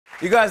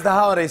You guys, the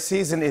holiday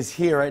season is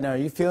here right now. Are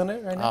you feeling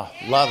it right now?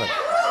 Oh, love it.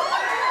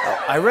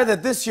 I read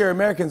that this year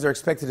Americans are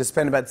expected to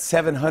spend about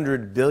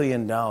 $700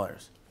 billion.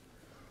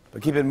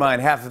 But keep in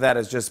mind, half of that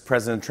is just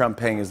President Trump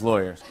paying his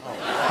lawyers.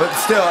 But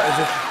still,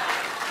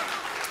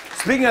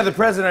 speaking of the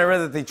president, I read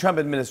that the Trump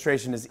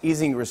administration is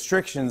easing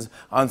restrictions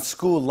on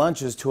school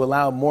lunches to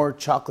allow more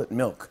chocolate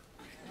milk.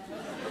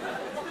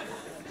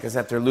 Because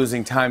after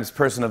losing Times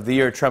Person of the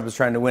Year, Trump is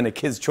trying to win a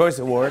Kids' Choice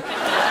Award.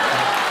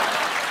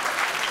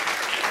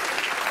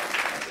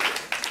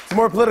 Some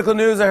more political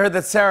news. I heard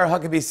that Sarah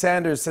Huckabee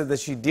Sanders said that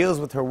she deals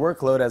with her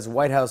workload as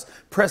White House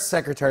press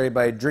secretary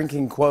by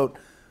drinking, quote,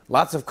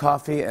 lots of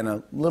coffee and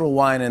a little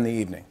wine in the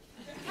evening.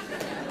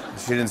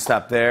 She didn't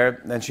stop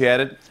there. Then she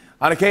added,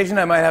 on occasion,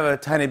 I might have a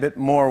tiny bit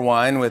more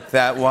wine with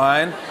that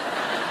wine.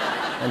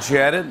 And she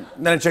added,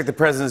 then I checked the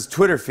president's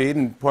Twitter feed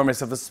and poured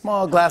myself a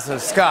small glass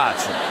of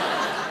scotch.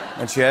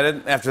 And she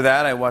added, after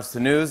that, I watched the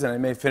news and I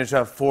may finish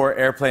off 4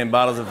 airplane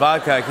bottles of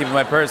vodka I keep in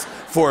my purse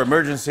for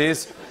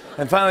emergencies.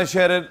 And finally, she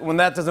added, when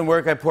that doesn't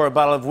work, I pour a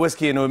bottle of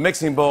whiskey into a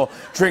mixing bowl,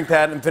 drink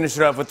that, and finish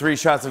it off with 3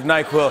 shots of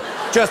NyQuil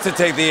just to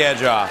take the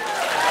edge off. She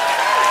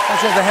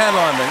has a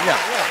handle on them,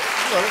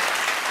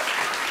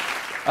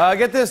 yeah.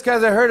 Get this,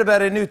 guys, I heard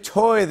about a new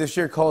toy this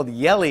year called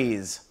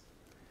Yellies.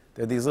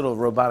 They're these little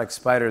robotic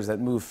spiders that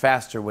move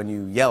faster when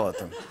you yell at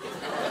them.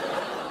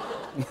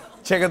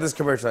 Check out this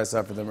commercial I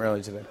saw for them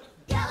earlier today.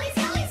 Yellies,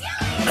 yellies,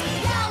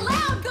 yellies! Yell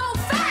loud, go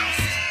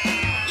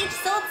fast! Each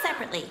sold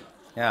separately.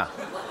 Yeah,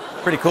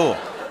 pretty cool.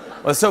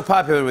 Well, it's so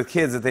popular with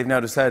kids that they've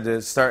now decided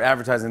to start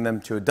advertising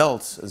them to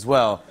adults as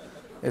well.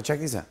 Yeah, check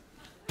these out.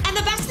 And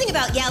the best thing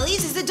about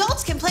Yellies is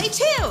adults can play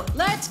too.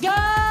 Let's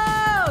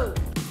go!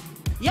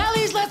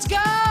 Yellies, let's go!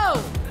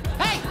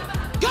 Hey,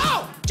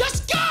 go!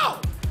 Just go!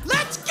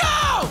 Let's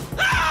go!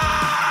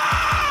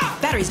 Ah!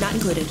 Batteries not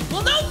included.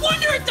 Well, no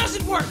wonder it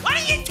doesn't work. Why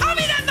didn't you tell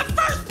me that in the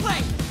first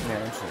place?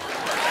 Yeah,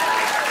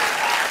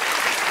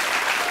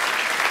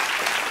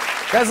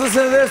 guys,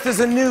 listen to this. There's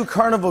a new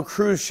Carnival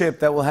cruise ship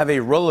that will have a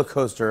roller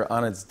coaster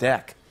on its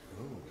deck.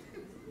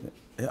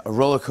 A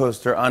roller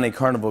coaster on a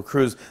Carnival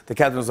cruise. The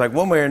captain was like,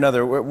 one way or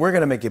another, we're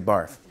going to make you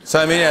barf. So,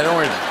 I mean, yeah, don't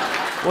worry.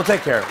 We'll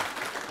take care of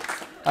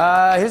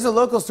it. Here's a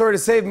local story. To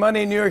save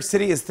money, New York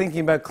City is thinking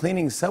about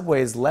cleaning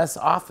subways less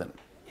often.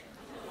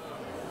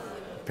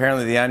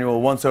 Apparently, the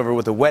annual once-over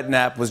with a wet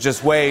nap was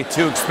just way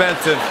too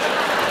expensive.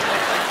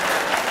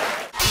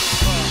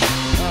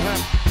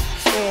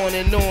 On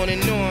and on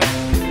and on.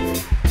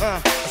 I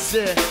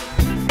said,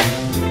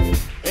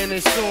 and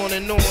it's on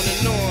and on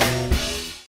and on.